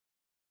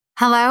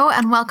Hello,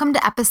 and welcome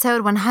to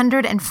episode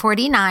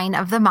 149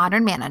 of The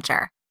Modern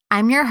Manager.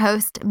 I'm your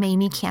host,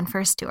 Mamie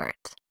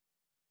Canfer-Stewart.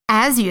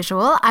 As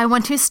usual, I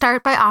want to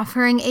start by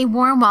offering a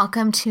warm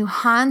welcome to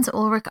Hans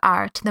Ulrich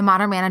R. to the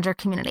Modern Manager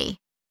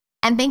community.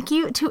 And thank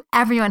you to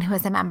everyone who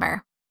is a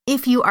member.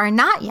 If you are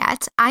not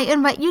yet, I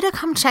invite you to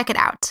come check it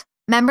out.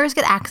 Members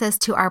get access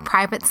to our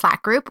private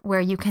Slack group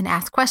where you can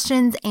ask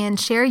questions and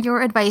share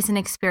your advice and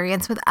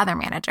experience with other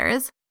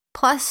managers,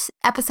 plus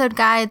episode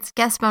guides,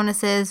 guest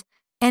bonuses,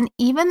 and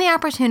even the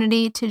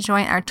opportunity to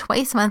join our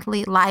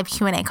twice-monthly live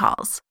Q&A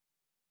calls.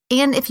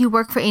 And if you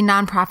work for a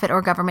nonprofit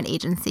or government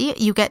agency,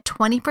 you get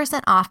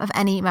 20% off of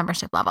any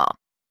membership level.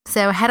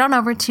 So head on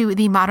over to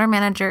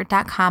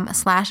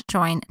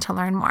themodernmanager.com/join to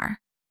learn more.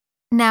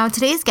 Now,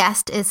 today's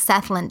guest is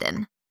Seth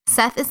Linden.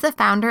 Seth is the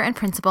founder and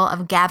principal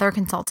of Gather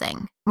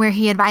Consulting, where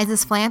he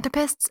advises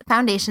philanthropists,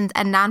 foundations,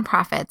 and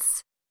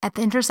nonprofits at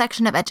the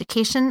intersection of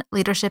education,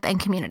 leadership, and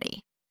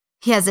community.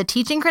 He has a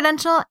teaching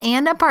credential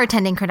and a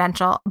bartending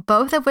credential,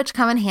 both of which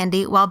come in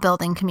handy while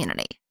building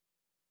community.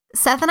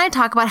 Seth and I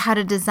talk about how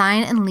to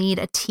design and lead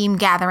a team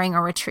gathering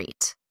or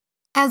retreat.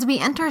 As we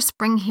enter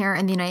spring here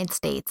in the United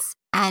States,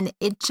 and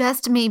it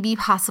just may be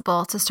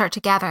possible to start to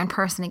gather in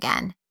person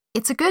again,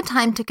 it's a good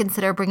time to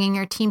consider bringing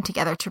your team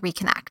together to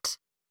reconnect.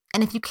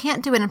 And if you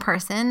can't do it in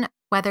person,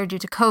 whether due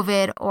to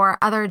COVID or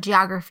other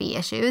geography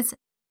issues,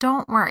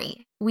 don't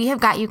worry. We have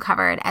got you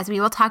covered, as we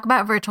will talk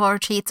about virtual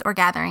retreats or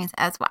gatherings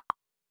as well.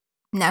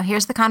 Now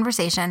here's the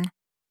conversation.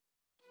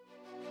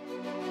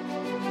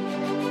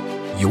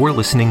 You're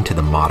listening to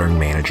The Modern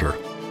Manager,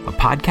 a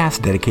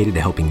podcast dedicated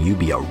to helping you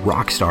be a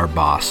rockstar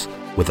boss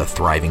with a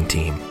thriving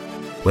team.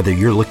 Whether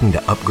you're looking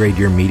to upgrade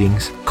your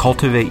meetings,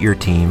 cultivate your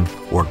team,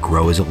 or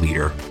grow as a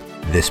leader,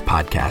 this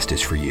podcast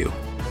is for you.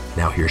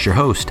 Now here's your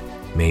host,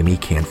 Mamie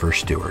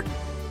Canfer-Stewart.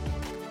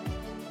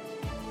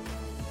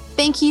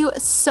 Thank you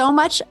so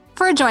much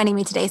for joining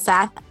me today,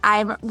 Seth.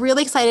 I'm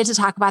really excited to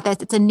talk about this.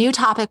 It's a new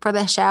topic for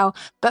the show.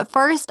 But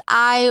first,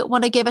 I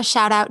want to give a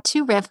shout out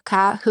to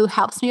Rivka, who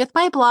helps me with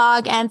my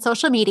blog and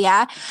social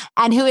media,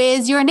 and who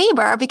is your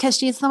neighbor because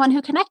she's the one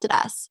who connected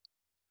us.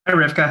 Hi,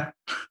 Rivka.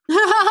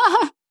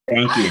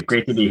 Thank you.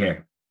 Great to be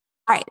here.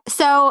 All right.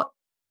 So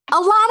a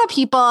lot of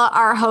people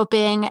are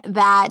hoping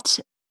that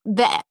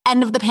the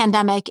end of the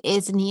pandemic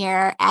is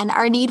near and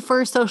our need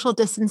for social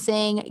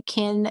distancing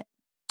can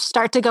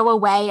start to go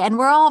away. And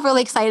we're all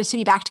really excited to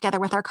be back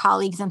together with our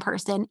colleagues in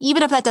person,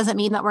 even if that doesn't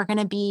mean that we're going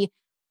to be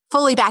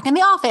fully back in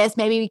the office.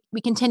 Maybe we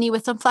continue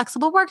with some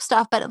flexible work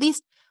stuff, but at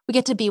least we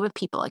get to be with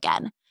people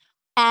again.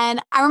 And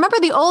I remember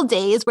the old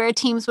days where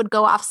teams would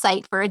go off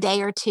site for a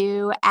day or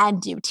two and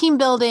do team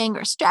building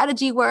or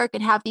strategy work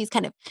and have these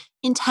kind of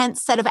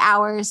intense set of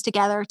hours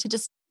together to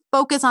just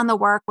focus on the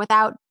work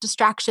without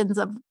distractions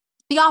of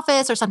the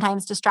office or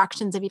sometimes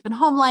distractions of even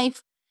home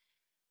life.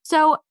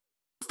 So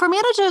for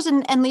managers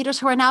and leaders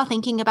who are now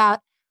thinking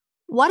about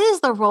what is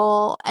the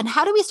role and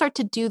how do we start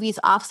to do these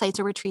offsites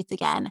or retreats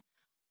again?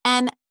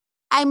 And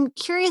I'm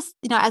curious,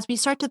 as we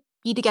start to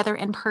be together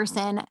in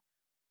person,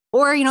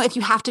 or, if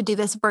you have to do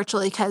this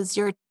virtually because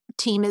your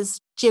team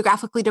is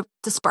geographically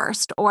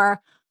dispersed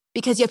or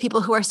because you have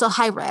people who are still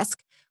high risk,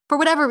 for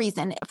whatever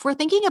reason, if we're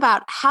thinking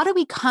about how do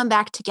we come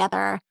back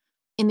together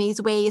in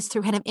these ways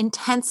through kind of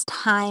intense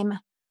time,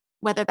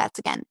 whether that's,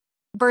 again,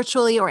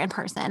 virtually or in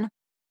person,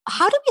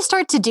 how do we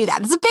start to do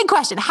that? It's a big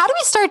question. How do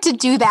we start to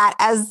do that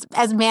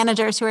as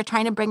managers who are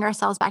trying to bring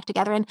ourselves back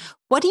together? And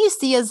what do you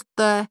see as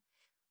the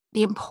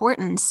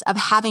importance of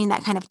having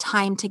that kind of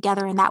time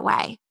together in that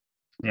way?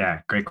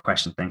 Yeah, great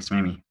question. Thanks,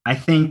 Mamie. I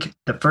think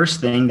the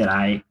first thing that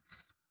I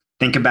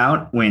think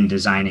about when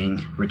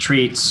designing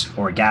retreats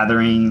or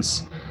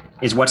gatherings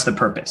is what's the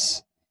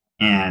purpose?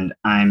 And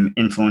I'm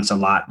influenced a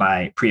lot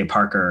by Priya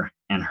Parker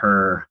and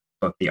her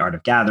book, The Art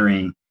of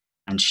Gathering.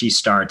 And she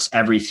starts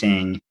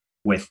everything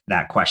with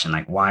that question,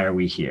 like, why are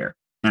we here?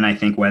 And I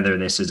think whether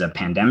this is a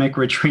pandemic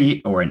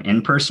retreat or an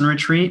in-person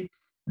retreat,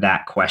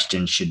 that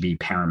question should be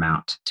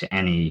paramount to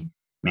any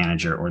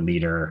manager or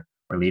leader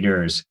or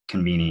leaders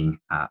convening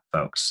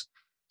folks.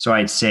 So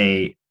I'd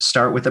say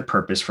start with a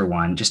purpose for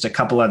one. Just a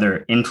couple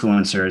other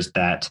influencers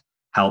that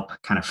help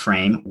kind of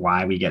frame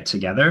why we get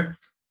together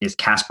is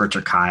Casper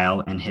ter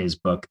Kuile and his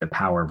book, The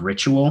Power of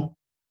Ritual.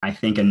 I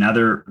think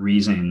another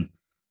reason,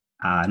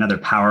 another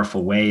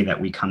powerful way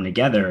that we come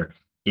together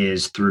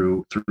is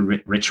through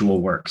ritual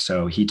work.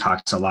 So he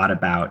talks a lot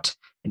about,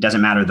 it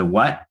doesn't matter the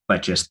what,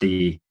 but just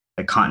the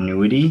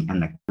continuity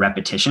and the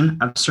repetition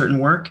of certain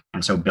work.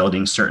 And so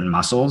building certain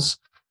muscles,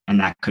 and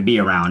that could be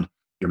around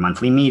your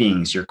monthly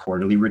meetings, your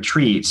quarterly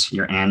retreats,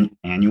 your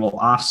annual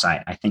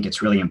offsite. I think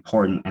it's really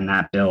important, and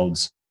that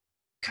builds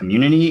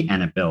community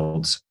and it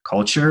builds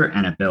culture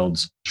and it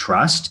builds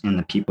trust in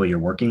the people you're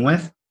working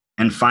with.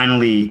 And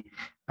finally,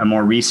 a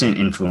more recent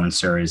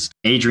influencer is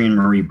Adrienne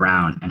Maree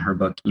Brown and her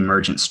book,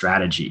 Emergent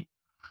Strategy.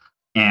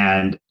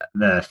 And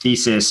the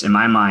thesis in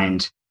my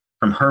mind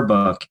from her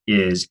book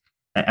is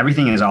that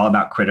everything is all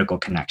about critical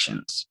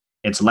connections.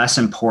 It's less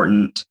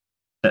important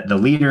that the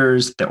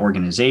leaders, the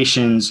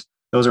organizations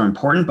those are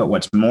important, but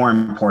what's more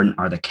important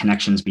are the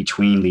connections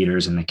between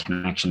leaders and the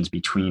connections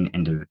between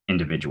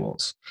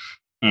individuals.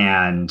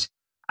 And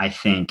I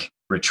think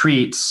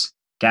retreats,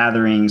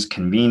 gatherings,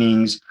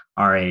 convenings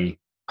are a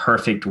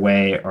perfect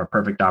way or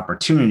perfect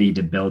opportunity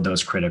to build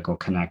those critical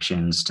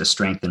connections, to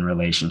strengthen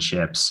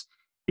relationships,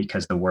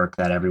 because the work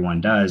that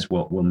everyone does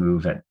will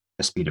move at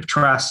the speed of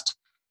trust,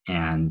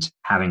 and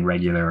having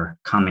regular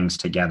comings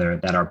together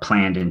that are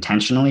planned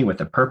intentionally with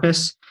a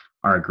purpose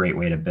are a great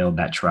way to build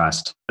that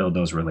trust, build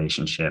those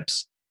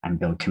relationships, and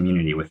build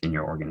community within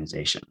your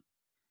organization.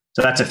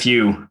 So that's a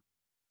few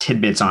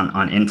tidbits on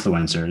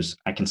influencers.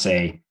 I can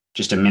say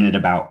just a minute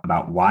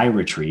about why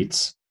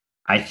retreats.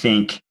 I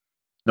think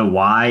the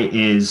why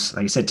is,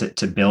 like I said,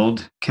 to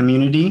build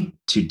community,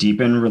 to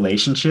deepen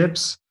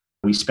relationships.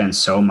 We spend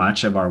so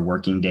much of our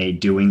working day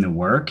doing the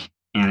work,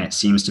 and it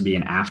seems to be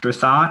an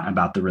afterthought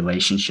about the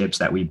relationships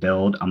that we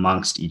build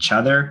amongst each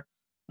other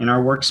in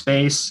our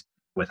workspace,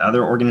 with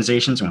other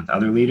organizations and with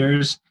other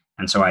leaders.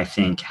 And so I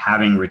think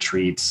having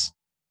retreats,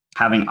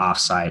 having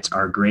offsites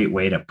are a great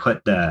way to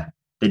put the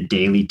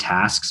daily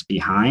tasks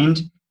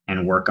behind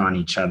and work on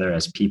each other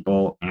as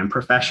people and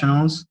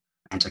professionals,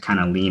 and to kind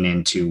of lean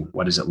into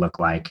what does it look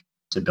like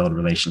to build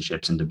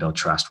relationships and to build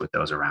trust with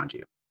those around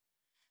you.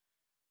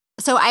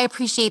 So I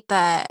appreciate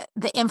the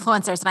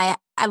influencers, and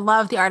I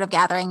love The Art of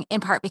Gathering, in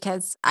part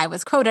because I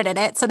was quoted in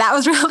it. So that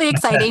was really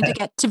exciting to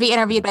get to be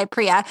interviewed by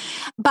Priya.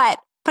 But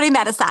putting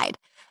that aside,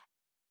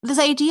 this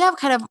idea of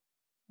kind of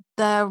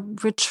the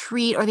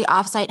retreat or the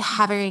offsite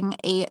having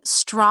a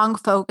strong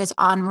focus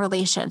on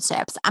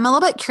relationships. I'm a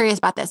little bit curious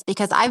about this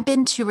because I've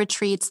been to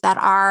retreats that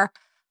are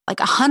like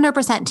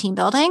 100% team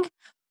building.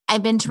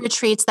 I've been to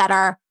retreats that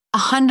are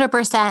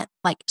 100%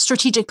 like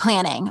strategic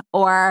planning,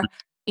 or,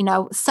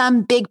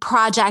 some big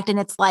project. And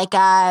it's like,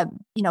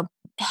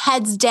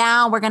 heads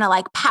down, we're going to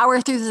like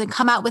power through this and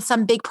come out with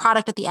some big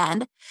product at the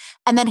end,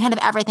 and then kind of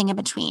everything in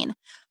between.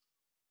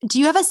 Do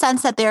you have a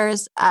sense that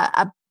there's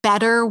a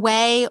better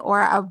way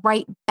or a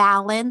right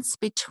balance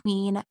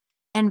between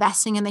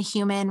investing in the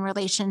human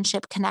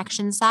relationship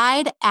connection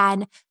side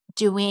and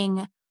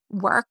doing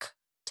work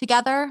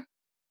together?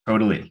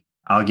 Totally.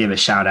 I'll give a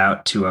shout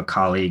out to a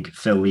colleague,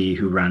 Phil Lee,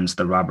 who runs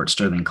the Robert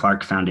Sterling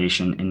Clark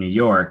Foundation in New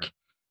York.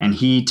 And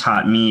he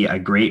taught me a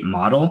great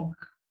model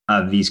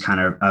of these kind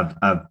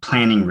of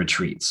planning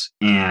retreats.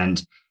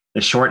 And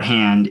the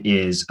shorthand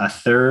is a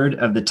third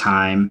of the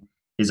time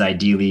is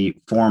ideally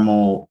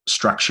formal,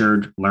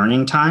 structured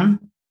learning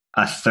time.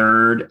 A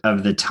third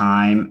of the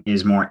time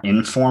is more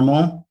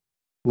informal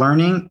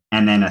learning.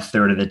 And then a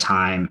third of the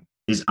time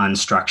is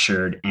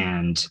unstructured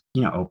and,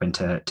 open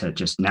to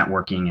just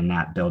networking and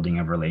that building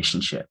of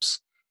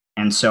relationships.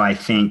 And so I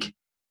think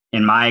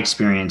in my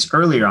experience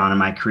earlier on in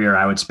my career,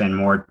 I would spend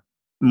more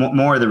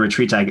of the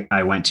retreats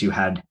I went to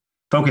had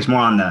focused more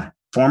on the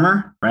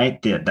former,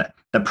 right?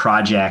 The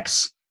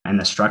projects and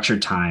the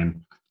structured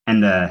time.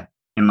 And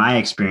in my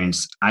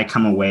experience, I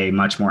come away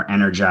much more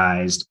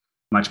energized,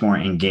 much more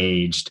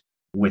engaged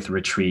with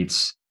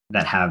retreats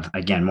that have,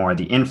 again, more of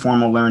the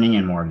informal learning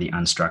and more of the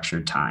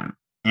unstructured time.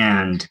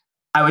 And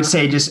I would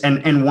say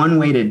and one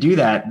way to do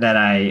that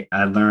I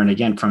learned,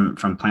 again, from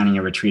planning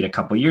a retreat a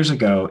couple of years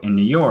ago in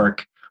New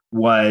York,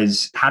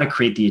 was how to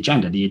create the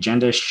agenda. The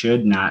agenda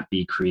should not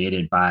be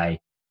created by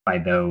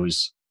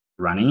those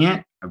running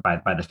it or by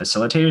the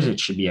facilitators. It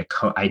should be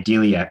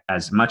ideally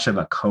as much of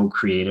a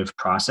co-creative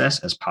process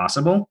as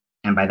possible.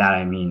 And by that,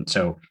 I mean,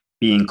 so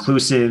be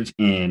inclusive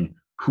in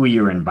who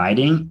you're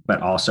inviting,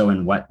 but also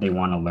in what they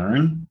want to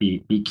learn.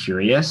 Be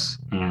curious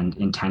and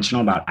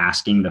intentional about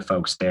asking the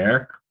folks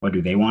there, what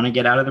do they want to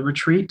get out of the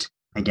retreat?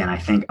 Again, I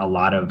think a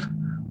lot of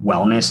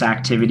wellness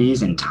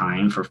activities and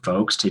time for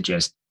folks to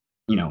just,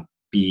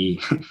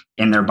 be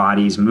in their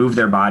bodies, move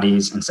their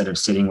bodies instead of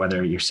sitting,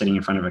 whether you're sitting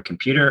in front of a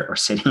computer or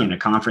sitting in a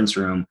conference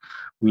room.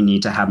 We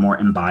need to have more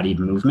embodied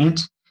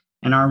movement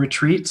in our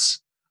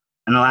retreats.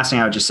 And the last thing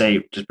I would just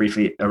say, just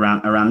briefly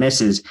around this,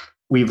 is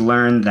we've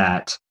learned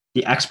that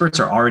the experts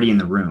are already in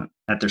the room,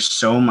 that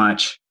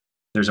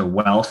there's a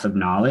wealth of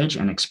knowledge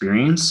and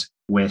experience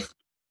with,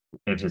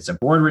 if it's a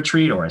board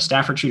retreat or a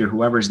staff retreat or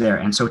whoever's there.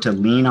 And so to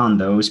lean on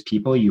those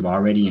people you've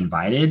already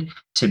invited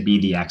to be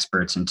the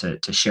experts and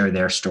to share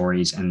their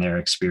stories and their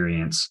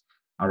experience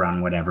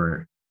around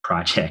whatever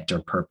project or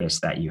purpose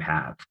that you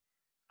have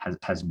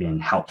has been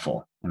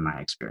helpful in my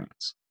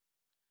experience.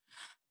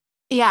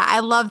 Yeah, I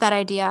love that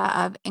idea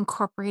of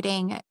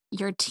incorporating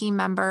your team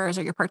members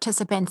or your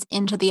participants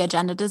into the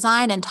agenda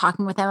design and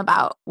talking with them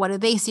about what do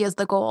they see as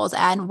the goals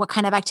and what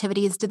kind of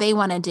activities do they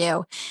want to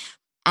do.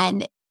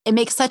 And it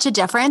makes such a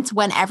difference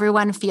when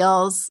everyone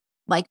feels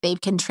like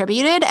they've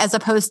contributed, as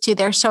opposed to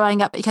they're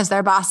showing up because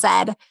their boss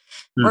said,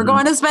 we're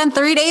going to spend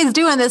 3 days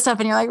doing this stuff.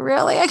 And you're like,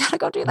 really? I got to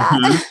go do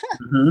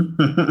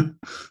that.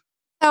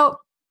 So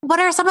what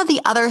are some of the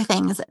other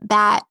things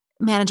that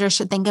managers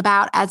should think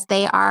about as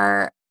they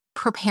are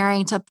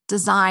preparing to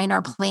design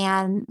or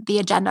plan the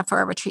agenda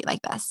for a retreat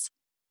like this?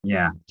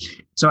 Yeah.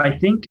 So I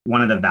think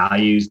one of the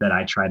values that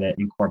I try to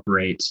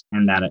incorporate,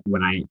 and that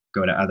when I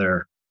go to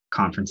other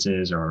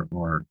conferences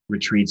or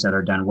retreats that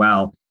are done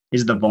well,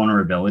 is the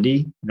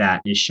vulnerability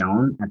that is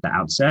shown at the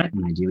outset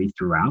and ideally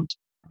throughout.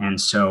 And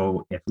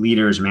so if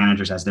leaders,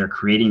 managers, as they're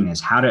creating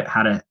this, how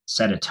to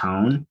set a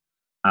tone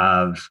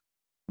of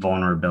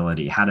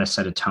vulnerability, how to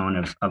set a tone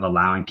of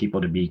allowing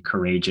people to be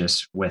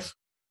courageous with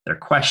their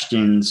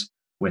questions,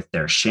 with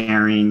their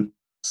sharing,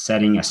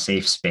 setting a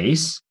safe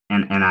space.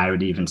 And I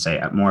would even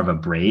say more of a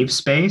brave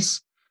space,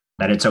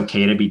 that it's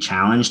okay to be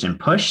challenged and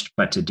pushed,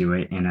 but to do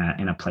it in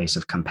a place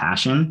of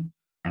compassion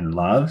and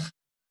love.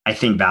 I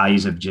think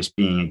values of just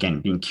being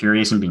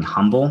curious and being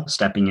humble,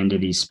 stepping into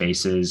these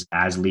spaces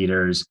as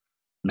leaders,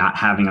 not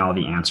having all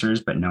the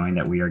answers, but knowing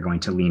that we are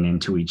going to lean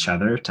into each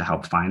other to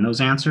help find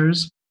those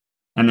answers.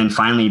 And then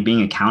finally,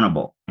 being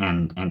accountable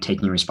and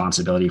taking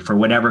responsibility for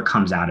whatever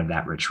comes out of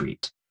that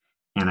retreat.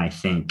 And I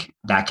think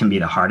that can be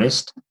the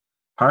hardest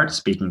part,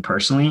 speaking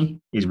personally,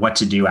 is what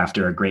to do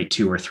after a great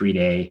 2 or 3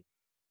 day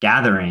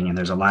gathering. And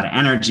there's a lot of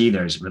energy.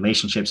 There's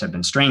relationships have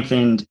been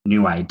strengthened,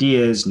 new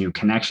ideas, new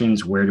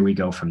connections. Where do we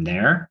go from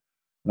there?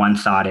 One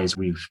thought is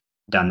we've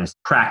done this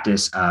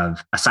practice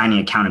of assigning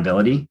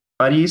accountability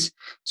buddies.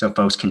 So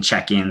folks can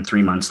check in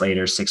 3 months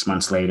later, 6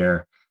 months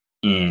later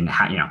in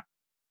how,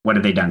 what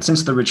have they done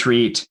since the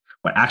retreat?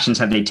 What actions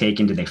have they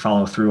taken? Did they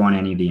follow through on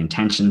any of the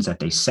intentions that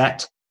they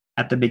set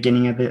at the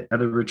beginning of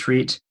the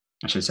retreat?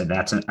 I should say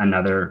that's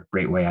another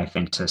great way, I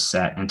think, to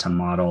set and to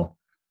model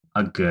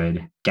a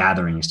good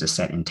gathering, is to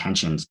set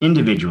intentions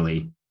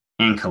individually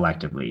and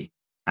collectively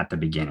at the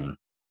beginning.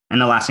 And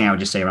the last thing I would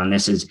just say around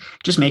this is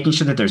just making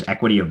sure that there's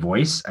equity of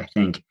voice. I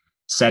think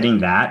setting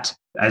that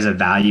as a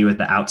value at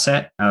the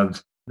outset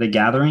of the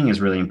gathering is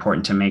really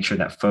important, to make sure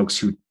that folks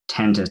who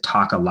tend to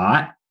talk a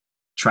lot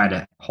try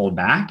to hold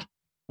back,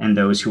 and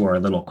those who are a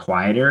little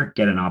quieter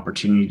get an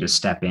opportunity to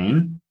step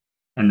in.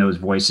 And those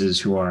voices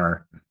who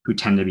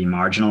tend to be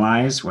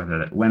marginalized, whether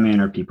they're women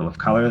or people of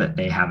color, that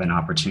they have an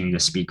opportunity to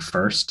speak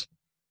first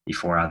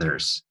before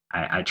others.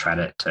 I try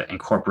to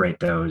incorporate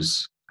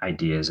those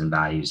ideas and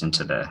values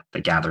into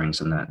the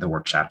gatherings and the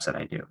workshops that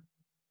I do.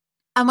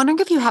 I'm wondering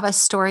if you have a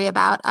story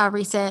about a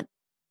recent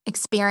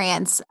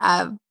experience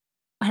of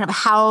kind of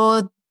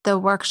how the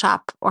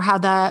workshop or how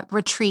the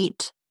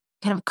retreat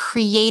kind of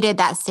created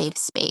that safe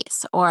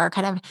space, or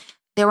kind of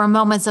there were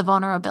moments of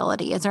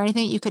vulnerability. Is there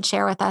anything that you could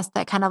share with us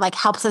that kind of like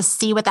helps us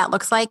see what that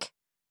looks like?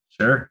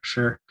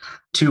 Sure.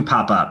 Two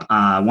pop up.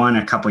 One,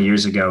 a couple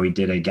years ago, we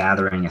did a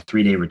gathering, a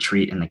 3-day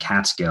retreat in the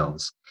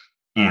Catskills.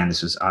 And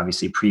this was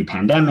obviously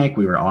pre-pandemic.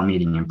 We were all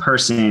meeting in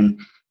person.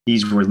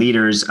 These were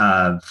leaders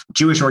of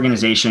Jewish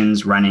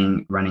organizations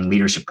running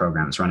leadership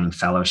programs, running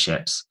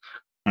fellowships.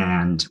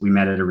 And we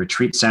met at a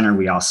retreat center.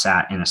 We all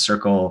sat in a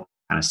circle,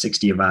 kind of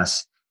 60 of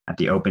us at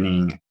the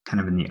opening,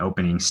 kind of in the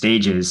opening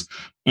stages.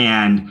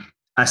 And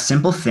a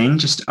simple thing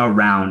just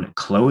around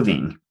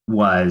clothing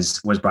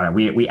was brought up.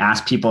 We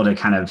asked people to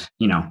kind of,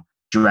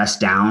 dress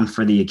down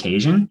for the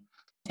occasion.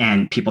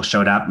 And people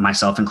showed up,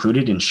 myself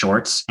included, in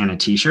shorts and a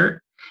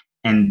t-shirt.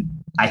 And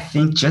I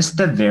think just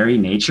the very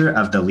nature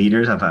of the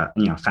leaders of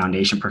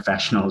foundation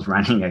professionals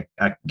running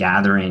a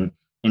gathering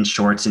in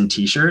shorts and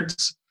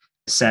t-shirts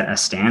set a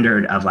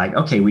standard of like,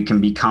 okay, we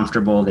can be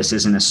comfortable. This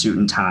isn't a suit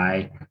and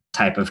tie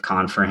type of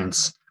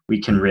conference.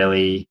 We can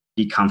really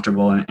be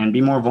comfortable and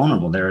be more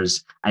vulnerable.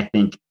 I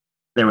think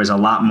there was a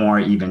lot more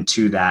even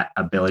to that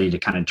ability to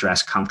kind of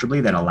dress comfortably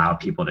that allowed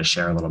people to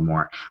share a little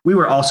more. We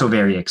were also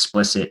very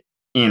explicit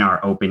in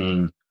our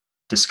opening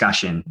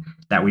discussion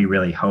that we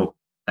really hope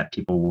that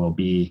people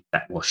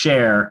will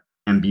share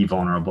and be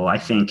vulnerable. I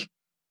think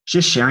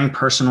just sharing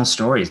personal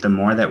stories, the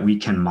more that we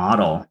can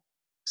model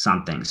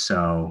something.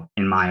 So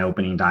in my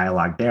opening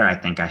dialogue there, I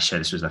think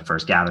this was the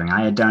first gathering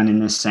I had done in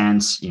this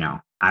sense.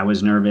 I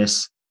was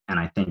nervous. And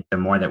I think the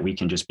more that we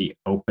can just be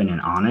open and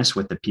honest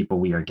with the people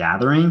we are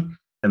gathering,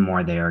 the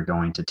more they are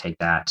going to take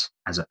that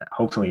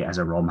hopefully as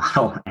a role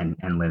model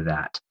and live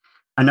that.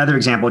 Another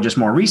example, just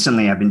more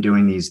recently, I've been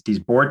doing these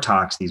board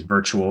talks, these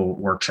virtual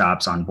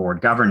workshops on board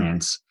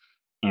governance.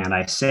 And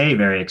I say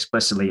very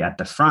explicitly at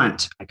the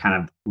front, I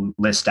kind of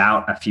list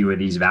out a few of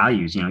these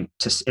values.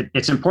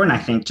 It's important,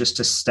 I think, just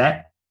to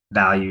set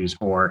values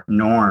or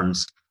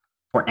norms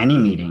for any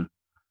meeting.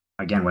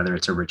 Again, whether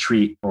it's a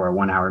retreat or a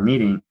 1-hour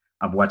meeting,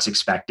 of what's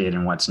expected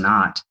and what's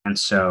not. And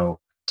so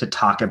to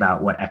talk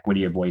about what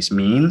equity of voice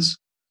means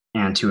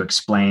and to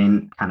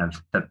explain kind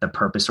of the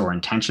purpose or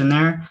intention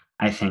there,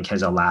 I think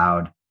has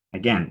allowed,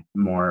 again,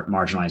 more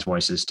marginalized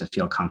voices to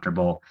feel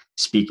comfortable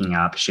speaking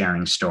up,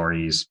 sharing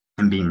stories,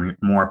 and being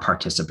more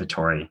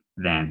participatory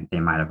than they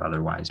might have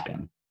otherwise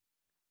been.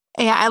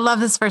 Yeah, I love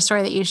this first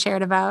story that you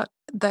shared about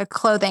the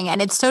clothing.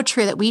 And it's so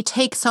true that we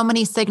take so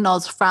many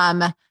signals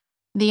from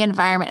the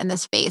environment in the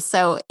space.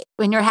 So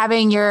when you're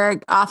having your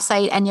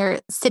offsite and you're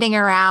sitting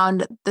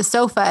around the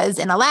sofas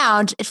in a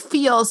lounge, it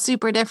feels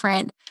super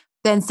different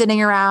than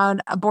sitting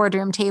around a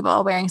boardroom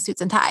table wearing suits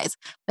and ties.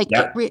 Like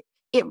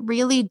it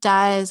really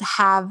does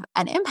have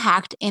an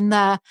impact in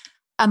the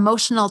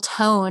emotional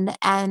tone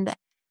and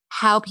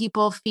how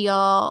people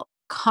feel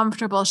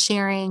comfortable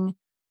sharing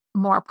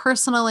more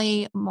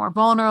personally, more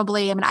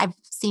vulnerably. I mean, I've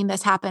seen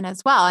this happen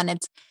as well. And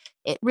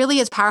it really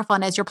is powerful.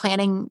 And as you're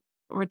planning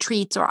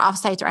retreats or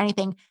offsites or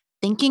anything,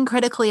 thinking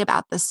critically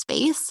about the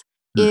space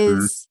Mm-hmm.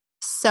 is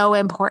so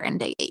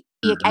important. I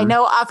Mm-hmm.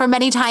 know for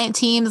many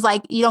teams,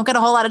 like you don't get a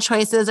whole lot of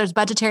choices. There's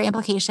budgetary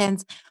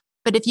implications.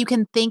 But if you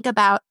can think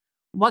about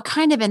what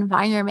kind of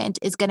environment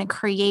is going to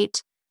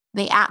create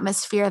the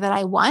atmosphere that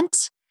I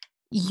want,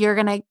 you're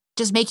going to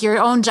just make your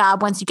own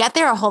job once you get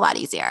there a whole lot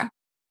easier.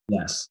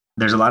 Yes.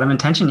 There's a lot of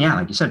intention. Yeah.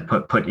 Like you said,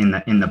 put in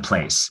the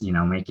place,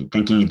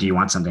 thinking, do you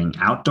want something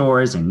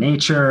outdoors in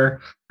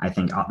nature? I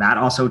think that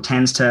also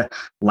tends to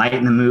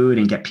lighten the mood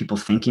and get people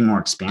thinking more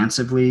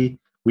expansively.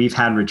 We've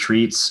had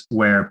retreats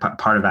where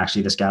part of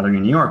actually this gathering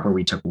in New York, where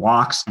we took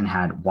walks and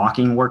had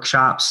walking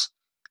workshops.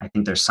 I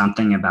think there's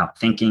something about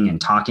thinking and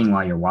talking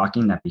while you're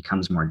walking that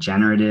becomes more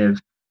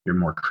generative. You're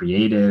more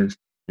creative.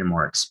 You're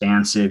more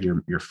expansive.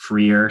 You're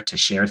freer to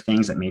share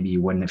things that maybe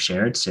you wouldn't have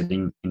shared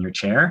sitting in your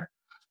chair.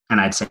 And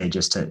I'd say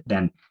just to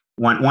then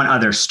one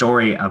other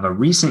story of a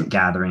recent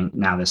gathering.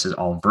 Now this is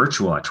all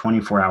virtual, a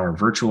 24-hour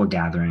virtual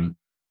gathering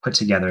put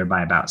together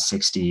by about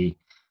 60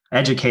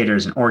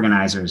 educators and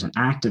organizers and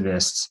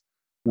activists.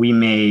 We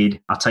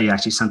made, I'll tell you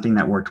actually something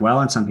that worked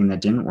well and something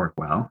that didn't work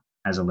well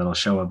as a little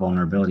show of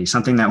vulnerability.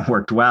 Something that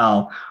worked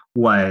well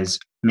was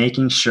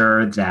making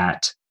sure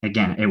that,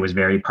 again, it was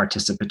very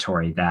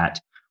participatory, that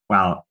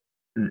while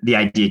the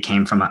idea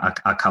came from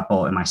a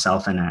couple and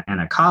myself and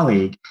a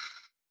colleague,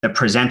 the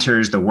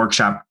presenters, the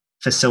workshop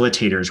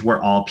facilitators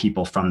were all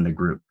people from the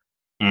group,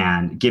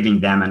 and giving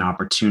them an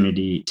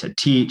opportunity to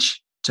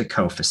teach, to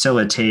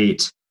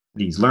co-facilitate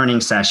these learning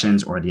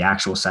sessions or the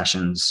actual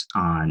sessions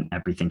on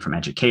everything from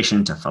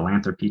education to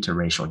philanthropy to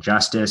racial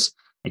justice.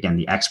 Again,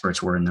 the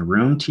experts were in the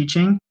room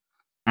teaching.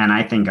 And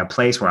I think a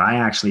place where I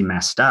actually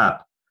messed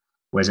up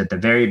was at the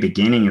very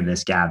beginning of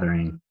this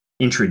gathering,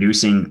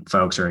 introducing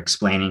folks or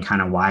explaining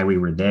kind of why we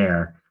were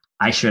there.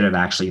 I should have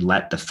actually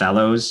let the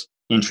fellows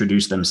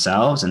introduce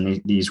themselves.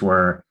 And these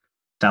were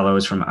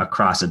fellows from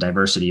across a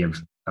diversity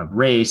of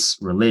race,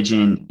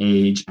 religion,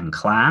 age, and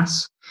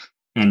class.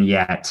 And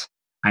yet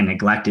I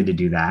neglected to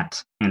do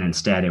that. And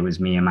instead, it was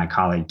me and my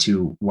colleague,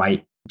 two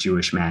white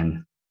Jewish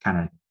men, kind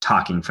of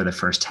talking for the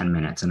first 10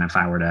 minutes. And if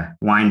I were to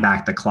wind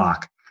back the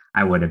clock,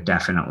 I would have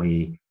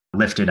definitely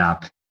lifted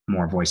up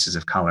more voices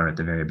of color at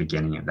the very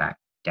beginning of that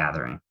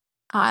gathering.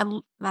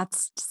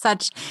 That's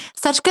such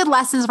good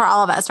lessons for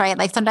all of us, right?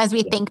 Like sometimes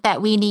we think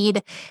that we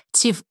need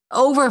to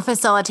over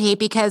facilitate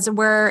because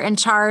we're in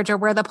charge or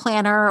we're the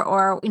planner,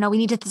 or we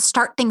need to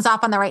start things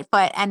off on the right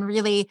foot. And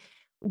really,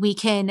 we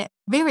can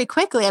very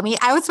quickly. I mean,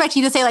 I would expect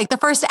you to say like the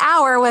first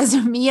hour was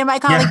me and my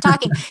colleague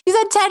talking. You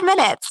said 10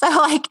 minutes,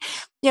 so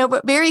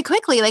but very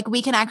quickly, like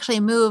we can actually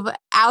move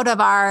out of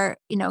our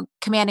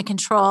command and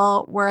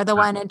control. We're the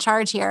one in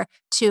charge here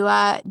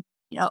to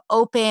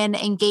open,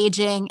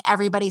 engaging,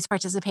 everybody's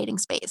participating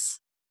space.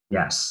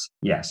 Yes.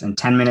 And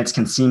 10 minutes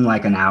can seem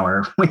like an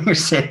hour when you're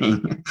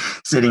sitting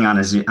on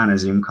a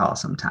Zoom call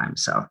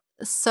sometimes.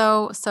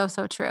 So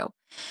true.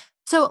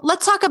 So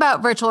let's talk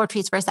about virtual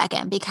retreats for a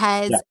second,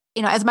 because,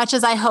 as much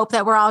as I hope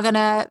that we're all going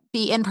to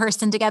be in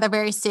person together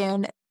very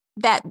soon,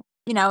 that,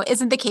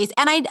 isn't the case.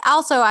 And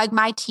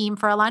my team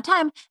for a long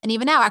time, and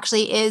even now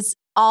actually, is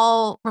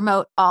all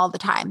remote all the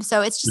time.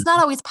 So it's just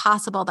not always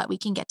possible that we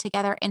can get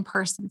together in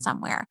person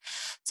somewhere.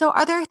 So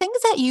are there things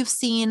that you've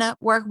seen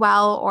work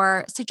well,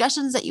 or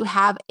suggestions that you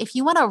have if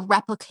you want to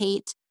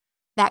replicate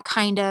that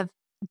kind of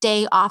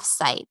day off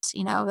site,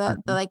 the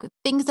like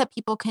things that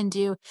people can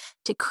do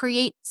to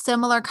create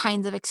similar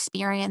kinds of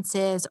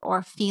experiences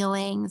or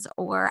feelings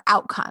or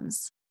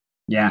outcomes?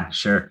 Yeah,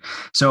 sure.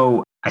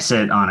 So I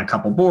sit on a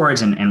couple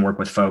boards and work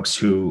with folks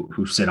who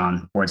sit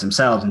on boards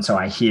themselves. And so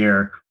I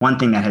hear one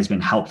thing that has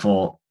been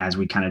helpful as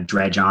we kind of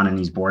dredge on in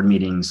these board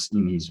meetings,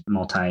 in these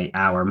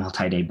multi-hour,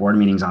 multi-day board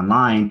meetings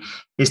online,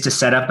 is to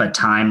set up a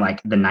time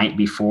like the night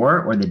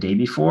before or the day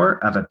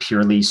before of a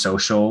purely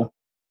social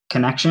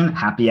connection,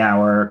 happy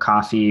hour,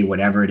 coffee,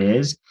 whatever it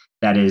is,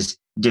 that is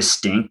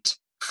distinct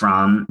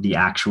from the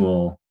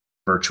actual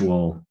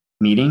virtual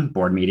meeting,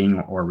 board meeting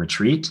or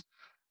retreat.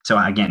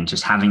 So again,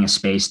 just having a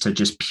space to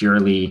just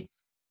purely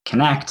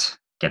connect,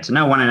 get to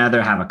know one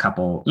another, have a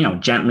couple,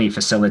 gently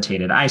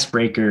facilitated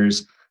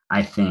icebreakers,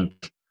 I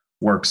think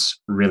works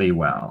really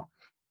well.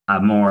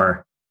 A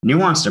more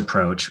nuanced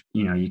approach,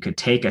 you could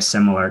take a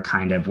similar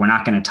kind of, we're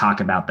not going to talk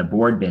about the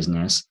board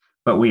business,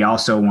 but we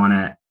also want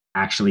to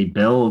actually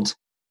build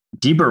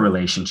deeper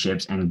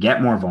relationships and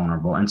get more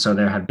vulnerable. And so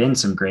there have been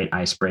some great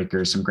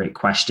icebreakers, some great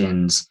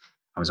questions.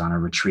 I was on a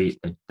retreat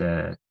at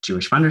the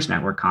Jewish Funders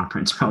Network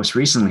conference most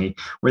recently,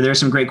 where there are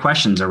some great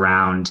questions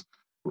around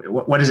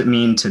what does it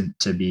mean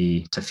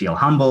to feel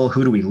humble?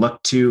 Who do we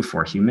look to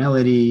for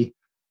humility?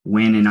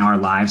 When in our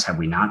lives have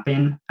we not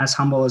been as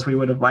humble as we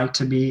would have liked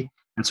to be?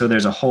 And so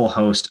there's a whole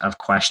host of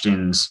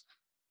questions.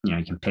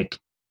 You can pick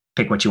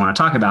what you want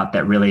to talk about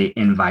that really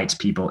invites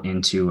people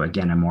into,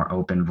 again, a more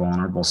open,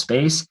 vulnerable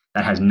space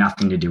that has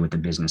nothing to do with the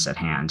business at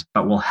hand,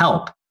 but will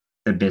help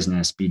the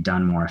business be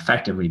done more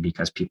effectively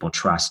because people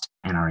trust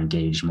and are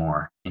engaged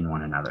more in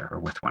one another or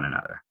with one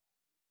another.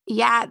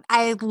 Yeah,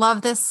 I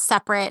love this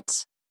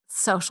separate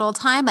social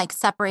time, like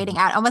separating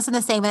out almost in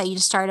the same way that you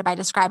just started by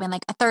describing,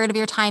 like a third of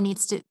your time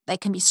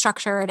can be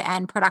structured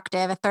and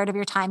productive. A third of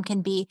your time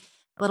can be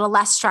a little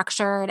less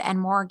structured and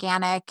more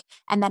organic.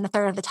 And then a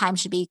third of the time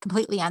should be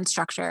completely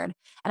unstructured.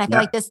 And I feel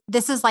like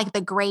this is like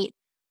the great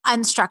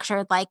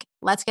unstructured, like,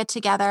 let's get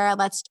together,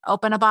 let's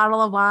open a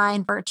bottle of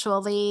wine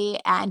virtually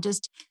and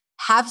just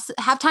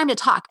have time to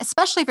talk,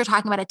 especially if you're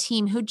talking about a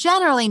team who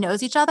generally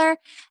knows each other.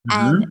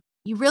 And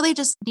you really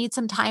just need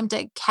some time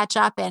to catch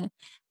up. And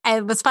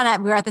it was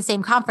fun. We were at the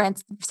same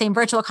conference, same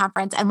virtual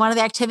conference. And one of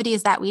the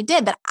activities that we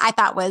did that I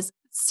thought was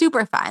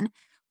super fun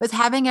was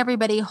having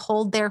everybody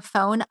hold their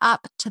phone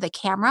up to the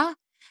camera.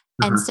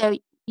 And so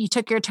you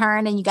took your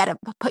turn and you got to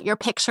put your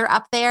picture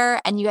up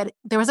there, and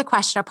there was a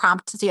question, a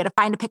prompt. So you had to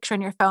find a picture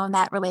in your phone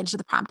that related to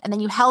the prompt. And then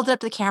you held it up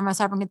to the camera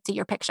so everyone could see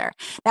your picture.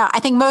 Now, I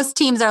think most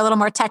teams are a little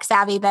more tech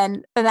savvy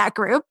than that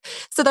group.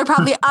 So there are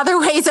probably other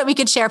ways that we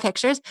could share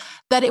pictures,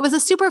 but it was a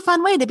super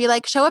fun way to be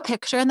like, show a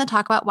picture and then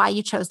talk about why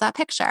you chose that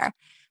picture.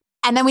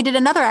 And then we did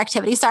another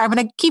activity. Sorry, I'm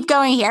going to keep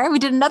going here. We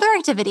did another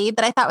activity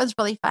that I thought was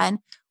really fun,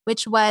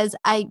 which was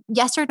a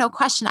yes or no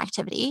question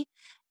activity.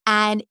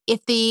 And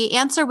if the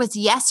answer was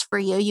yes for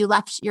you, you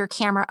left your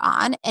camera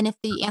on. And if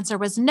the answer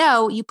was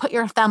no, you put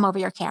your thumb over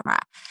your camera.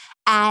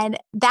 And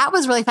that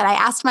was really fun. I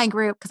asked my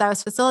group, because I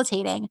was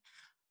facilitating,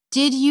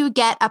 did you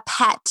get a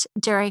pet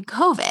during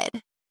COVID?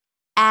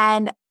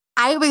 And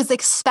I was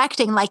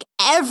expecting like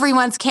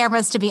everyone's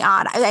cameras to be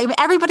on.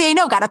 Everybody I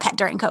know got a pet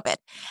during COVID.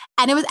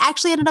 And it was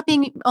actually ended up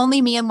being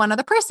only me and one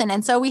other person.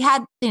 And so we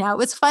had, it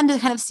was fun to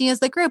kind of see as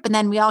the group. And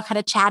then we all kind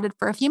of chatted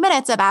for a few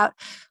minutes about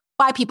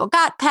why people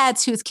got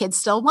pets, whose kids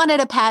still wanted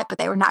a pet, but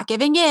they were not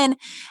giving in.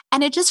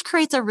 And it just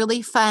creates a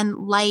really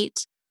fun,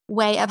 light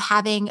way of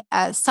having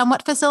a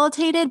somewhat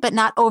facilitated, but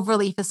not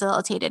overly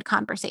facilitated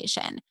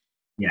conversation.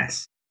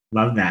 Yes.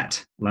 Love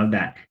that. Love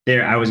that.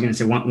 I was going to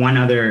say one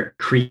other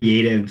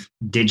creative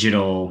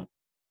digital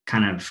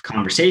kind of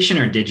conversation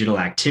or digital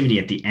activity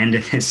at the end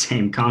of this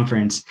same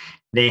conference.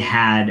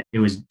 It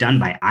was done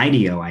by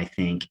IDEO, I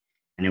think,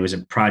 and it was a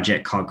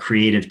project called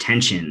Creative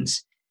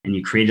Tensions. And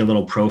you create a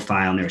little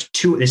profile, and this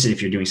is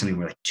if you're doing something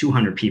with like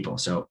 200 people.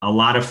 So a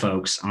lot of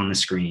folks on the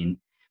screen,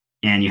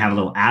 and you have a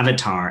little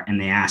avatar, and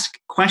they ask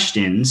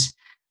questions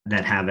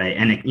that have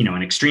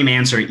an extreme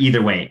answer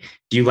either way.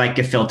 Do you like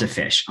gefilte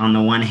fish? On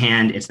the one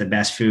hand, it's the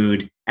best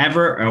food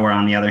ever, or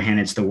on the other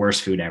hand, it's the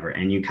worst food ever.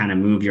 And you kind of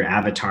move your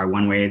avatar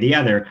one way or the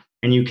other,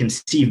 and you can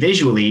see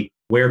visually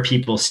where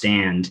people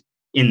stand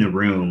in the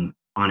room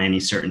on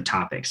any certain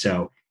topic.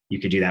 So you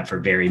could do that for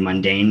very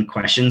mundane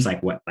questions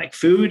like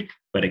food,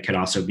 but it could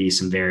also be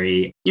some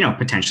very,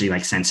 potentially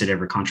like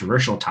sensitive or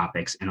controversial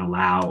topics, and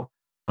allow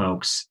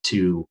folks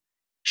to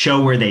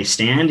show where they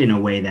stand in a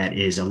way that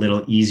is a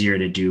little easier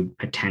to do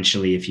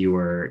potentially if you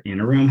were in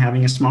a room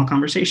having a small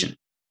conversation.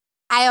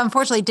 I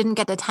unfortunately didn't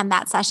get to attend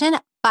that session,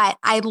 but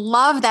I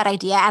love that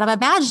idea. And I'm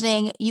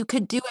imagining you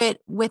could do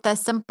it with a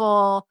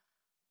simple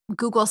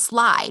Google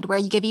slide where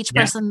you give each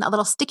person a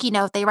little sticky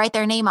note, they write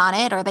their name on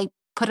it, or they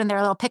put in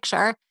their little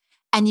picture.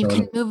 And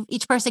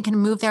each person can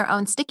move their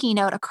own sticky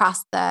note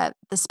across the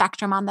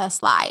spectrum on the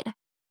slide.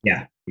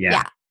 Yeah.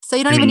 So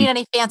you don't even need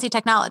any fancy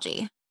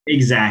technology.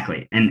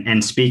 Exactly.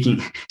 And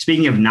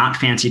speaking of not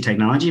fancy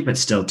technology, but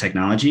still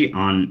technology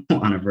on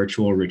a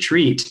virtual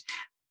retreat,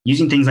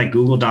 using things like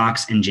Google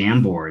Docs and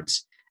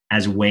Jamboards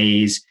as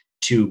ways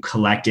to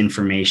collect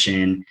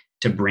information,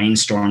 to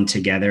brainstorm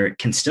together,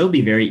 can still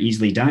be very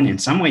easily done, in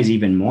some ways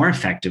even more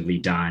effectively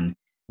done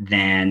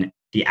than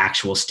the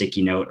actual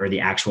sticky note or the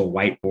actual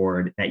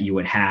whiteboard that you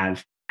would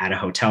have at a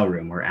hotel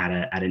room or at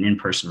an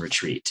in-person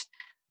retreat.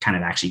 Kind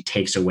of actually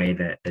takes away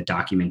the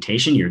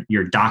documentation.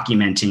 You're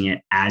documenting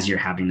it as you're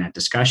having that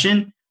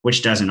discussion,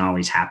 which doesn't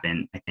always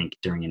happen, I think,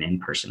 during an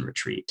in-person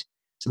retreat.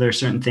 So there are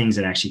certain things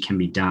that actually can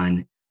be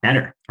done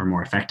better or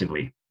more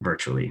effectively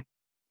virtually.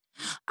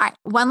 All right.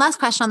 One last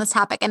question on this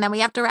topic, and then we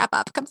have to wrap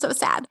up. I'm so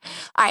sad.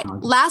 All right.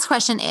 Last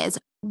question is,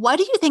 what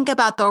do you think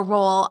about the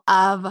role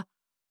of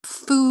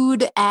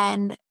food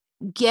and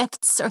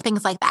gifts or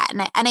things like that?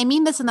 And I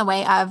mean this in the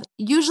way of,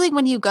 usually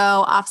when you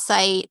go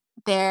offsite,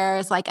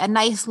 there's like a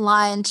nice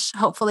lunch,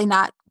 hopefully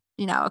not,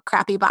 a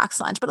crappy box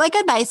lunch, but like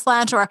a nice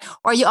lunch, or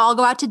you all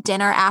go out to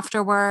dinner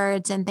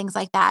afterwards and things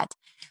like that.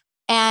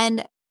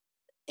 And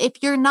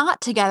if you're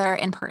not together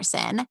in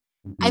person,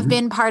 I've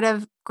been part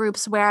of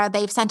groups where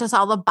they've sent us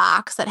all a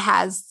box that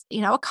has,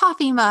 a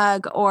coffee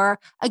mug or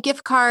a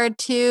gift card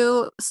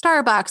to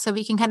Starbucks so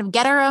we can kind of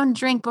get our own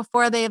drink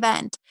before the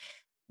event.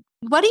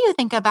 What do you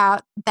think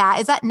about that?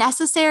 Is that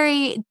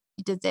necessary?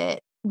 Does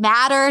it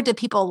matter? Do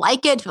people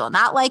like it? Do people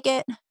not like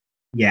it?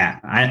 Yeah,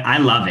 I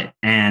love it.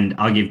 And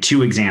I'll give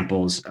two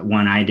examples.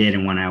 One I did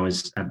and one I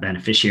was a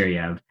beneficiary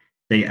of.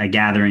 A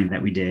gathering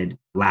that we did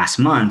last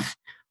month,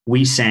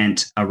 we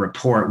sent a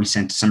report, we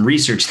sent some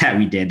research that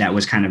we did that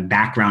was kind of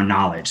background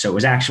knowledge. So it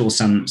was actual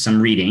some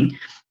reading,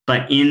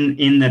 but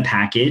in the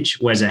package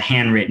was a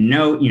handwritten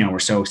note, we're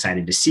so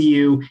excited to see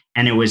you.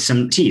 And it was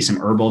some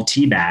herbal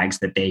tea bags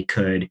that they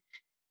could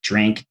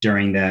drink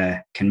during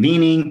the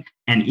convening.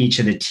 And each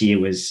of the T, it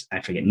was,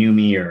 I forget,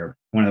 Numi or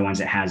one of the ones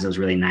that has those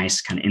really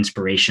nice kind of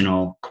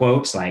inspirational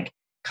quotes like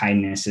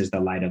kindness is the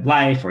light of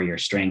life or your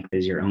strength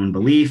is your own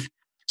belief.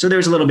 So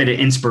there's a little bit of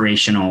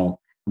inspirational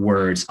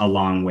words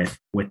along with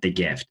the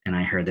gift. And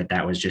I heard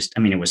that was just, I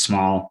mean, it was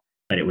small,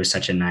 but it was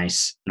such a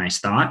nice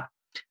thought.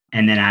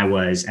 And then I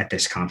was at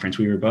this conference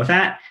we were both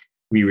at,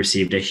 we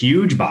received a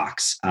huge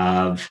box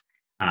of,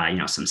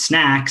 some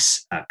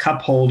snacks, a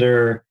cup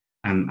holder.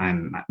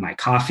 My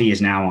coffee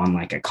is now on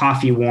like a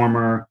coffee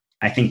warmer.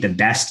 I think the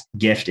best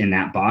gift in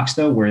that box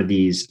though were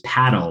these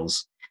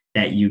paddles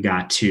that you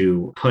got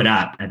to put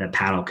up. The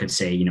paddle could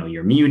say,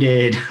 you're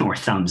muted or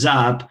thumbs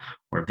up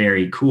or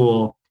very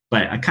cool,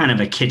 but a kind of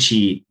a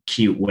kitschy,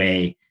 cute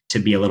way to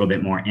be a little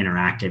bit more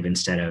interactive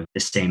instead of the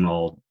same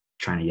old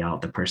trying to yell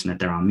at the person that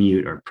they're on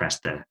mute or press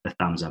the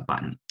thumbs up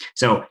button.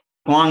 So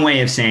long way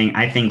of saying,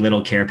 I think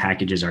little care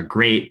packages are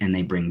great and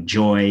they bring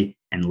joy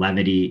and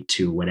levity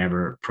to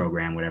whatever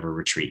program, whatever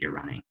retreat you're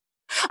running.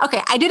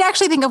 Okay. I did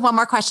actually think of one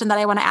more question that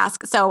I want to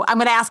ask. So I'm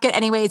going to ask it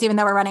anyways, even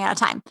though we're running out of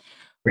time,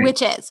 Great.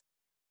 Which is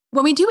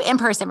when we do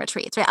in-person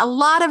retreats, right? A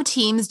lot of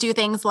teams do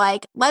things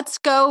like, let's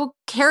go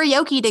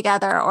karaoke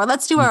together, or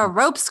let's do a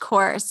ropes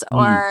course,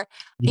 or,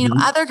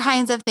 other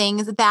kinds of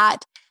things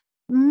that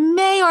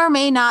may or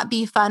may not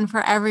be fun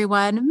for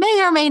everyone,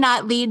 may or may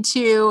not lead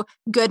to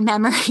good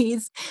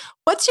memories.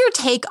 What's your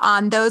take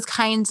on those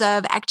kinds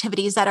of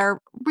activities that are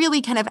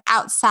really kind of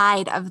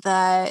outside of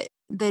the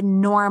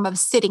norm of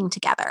sitting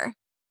together?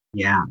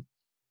 Yeah,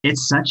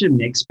 it's such a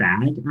mixed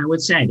bag. I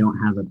would say I don't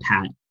have a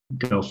pat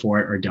go for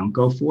it or don't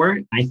go for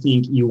it. I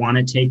think you want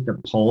to take the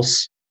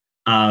pulse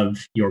of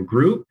your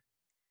group.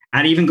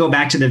 I'd even go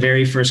back to the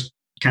very first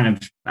kind of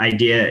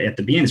idea at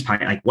the beginning of this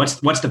podcast, like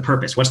what's the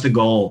purpose? What's the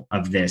goal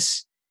of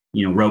this,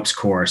 ropes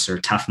course or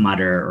Tough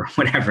Mudder or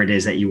whatever it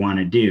is that you want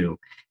to do?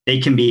 They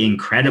can be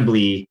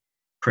incredibly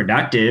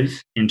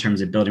productive in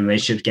terms of building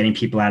relationships, getting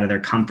people out of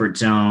their comfort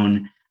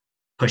zone,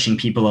 pushing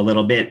people a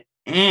little bit.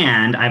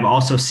 And I've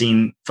also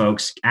seen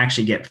folks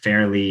actually get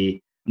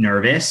fairly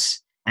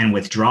nervous and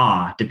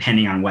withdraw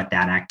depending on what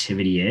that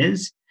activity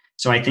is.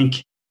 So I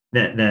think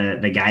that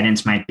the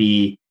guidance might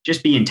be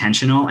just be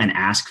intentional and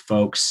ask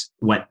folks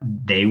what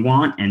they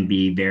want and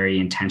be very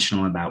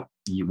intentional about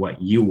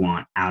what you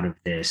want out of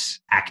this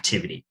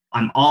activity.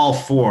 I'm all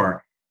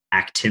for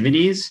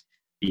activities,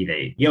 be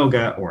they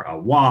yoga or a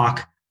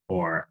walk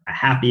or a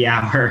happy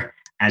hour,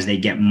 as they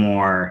get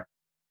more,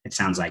 it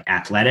sounds like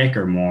athletic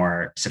or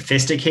more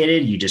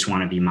sophisticated. You just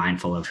want to be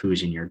mindful of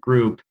who's in your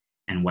group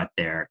and what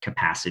their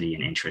capacity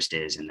and interest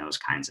is in those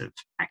kinds of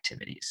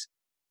activities.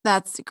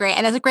 That's great.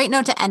 And it's a great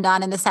note to end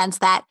on in the sense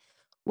that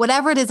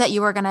whatever it is that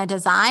you are going to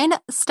design,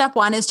 step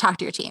one is talk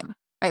to your team,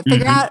 right?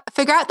 Figure out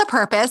the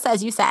purpose,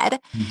 as you said,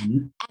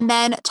 and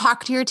then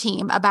talk to your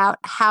team about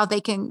how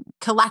they can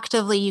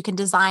collectively, you can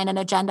design an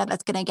agenda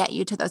that's going to get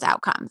you to those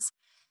outcomes.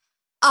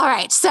 All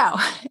right. So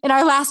in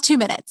our last 2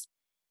 minutes,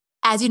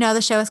 as you know,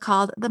 the show is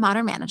called The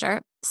Modern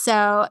Manager.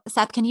 So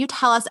Seth, can you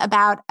tell us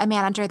about a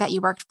manager that you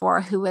worked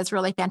for who was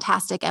really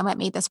fantastic and what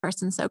made this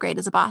person so great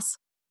as a boss?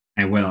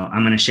 I will.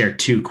 I'm going to share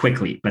two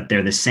quickly, but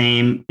they're the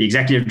same. The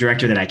executive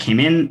director that I came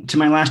in to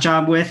my last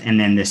job with, and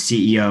then the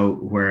CEO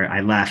where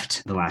I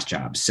left the last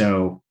job.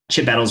 So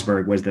Chip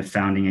Edelsberg was the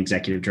founding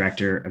executive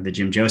director of the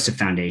Jim Joseph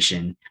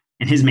Foundation,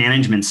 and his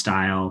management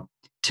style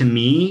to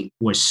me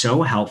was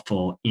so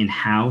helpful in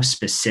how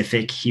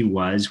specific he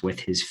was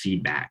with his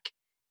feedback.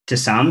 To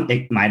some,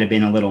 it might have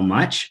been a little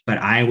much, but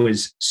I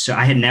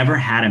had never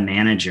had a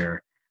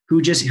manager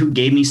who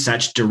gave me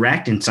such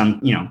direct and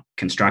some,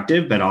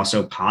 constructive, but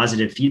also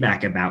positive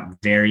feedback about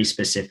very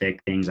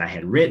specific things I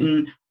had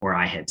written or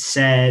I had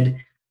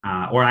said,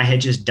 or I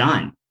had just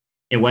done.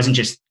 It wasn't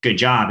just good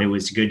job. It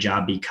was good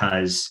job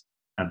because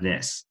of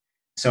this.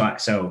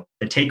 So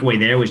the takeaway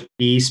there was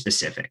be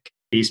specific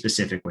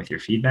with your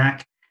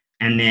feedback.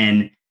 And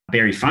then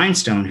Barry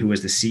Feinstone, who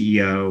was the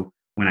CEO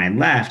when I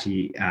left,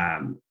 he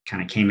kind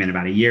of came in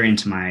about a year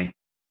into my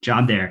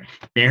job there.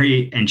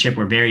 Barry and Chip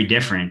were very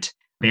different.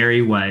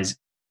 Barry was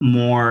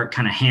more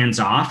kind of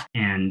hands-off,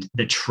 and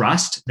the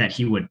trust that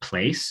he would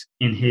place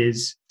in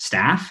his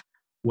staff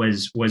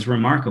was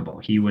remarkable.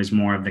 He was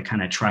more of the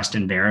kind of trust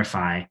and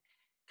verify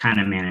kind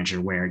of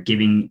manager, where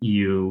giving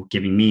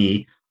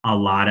me a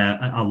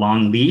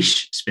long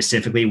leash,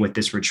 specifically with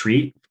this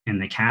retreat in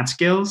the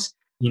Catskills,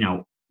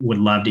 would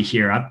love to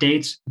hear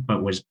updates,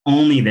 but was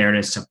only there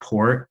to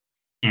support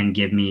and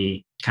give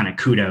me kind of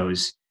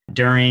kudos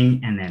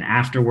during and then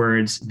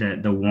afterwards.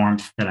 The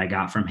warmth that I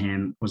got from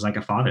him was like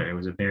a father. It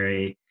was a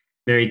very,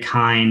 very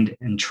kind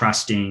and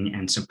trusting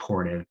and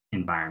supportive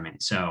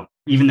environment. So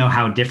even though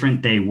how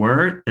different they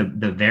were,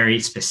 the very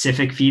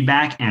specific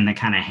feedback and the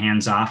kind of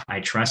hands-off, I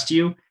trust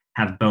you,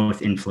 have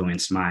both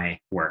influenced my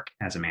work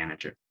as a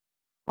manager.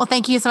 Well,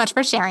 thank you so much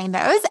for sharing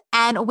those.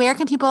 And where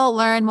can people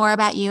learn more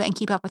about you and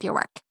keep up with your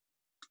work?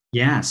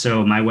 Yeah,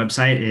 so my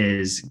website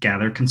is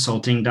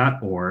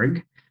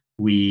gatherconsulting.org.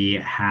 We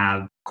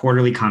have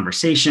quarterly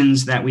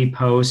conversations that we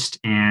post.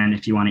 And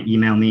if you want to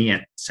email me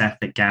at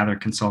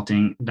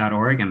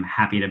seth@gatherconsulting.org, I'm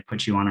happy to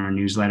put you on our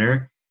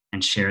newsletter.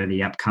 and share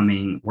the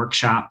upcoming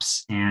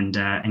workshops and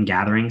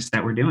gatherings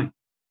that we're doing.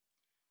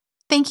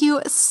 Thank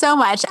you so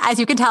much. As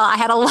you can tell, I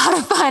had a lot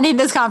of fun in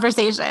this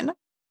conversation.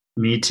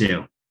 Me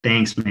too.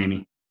 Thanks,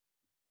 Mamie.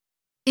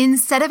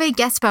 Instead of a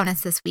guest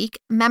bonus this week,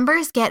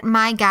 members get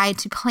my guide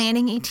to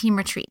planning a team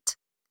retreat.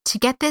 To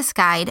get this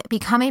guide,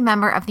 become a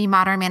member of the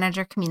Modern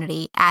Manager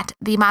community at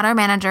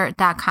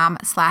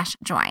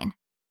themodernmanager.com/join.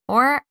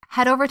 Or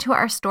head over to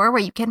our store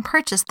where you can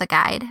purchase the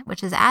guide,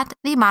 which is at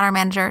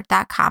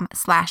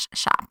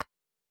themodernmanager.com/shop.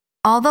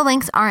 All the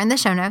links are in the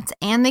show notes,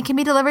 and they can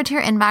be delivered to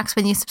your inbox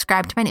when you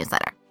subscribe to my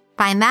newsletter.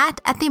 Find that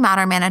at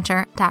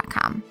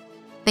themodernmanager.com.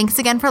 Thanks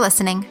again for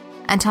listening.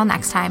 Until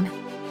next time.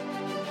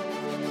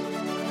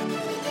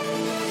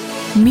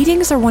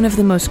 Meetings are one of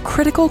the most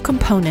critical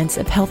components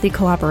of healthy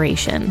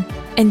collaboration,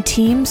 and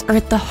teams are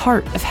at the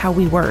heart of how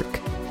we work.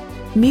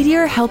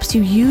 Meteor helps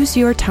you use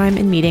your time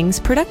in meetings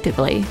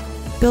productively,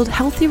 build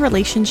healthy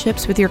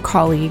relationships with your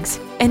colleagues,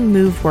 and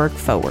move work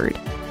forward.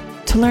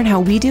 To learn how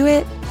we do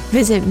it,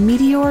 visit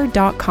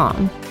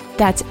meteor.com.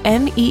 That's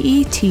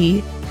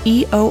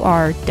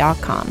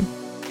MEETEOR.com.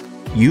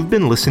 You've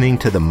been listening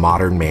to The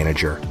Modern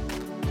Manager.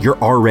 You're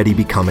already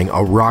becoming a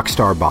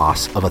rockstar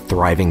boss of a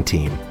thriving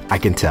team, I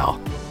can tell.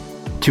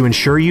 To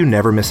ensure you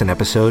never miss an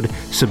episode,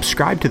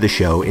 subscribe to the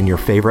show in your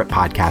favorite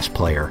podcast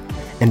player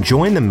and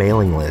join the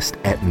mailing list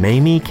at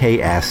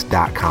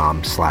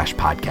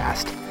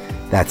mamieks.com/podcast.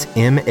 That's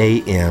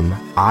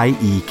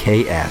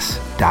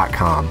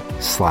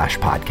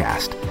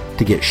MAMIEKS.com/podcast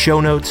to get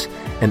show notes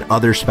and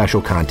other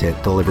special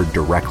content delivered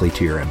directly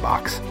to your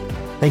inbox.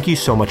 Thank you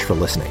so much for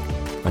listening.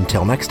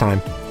 Until next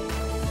time.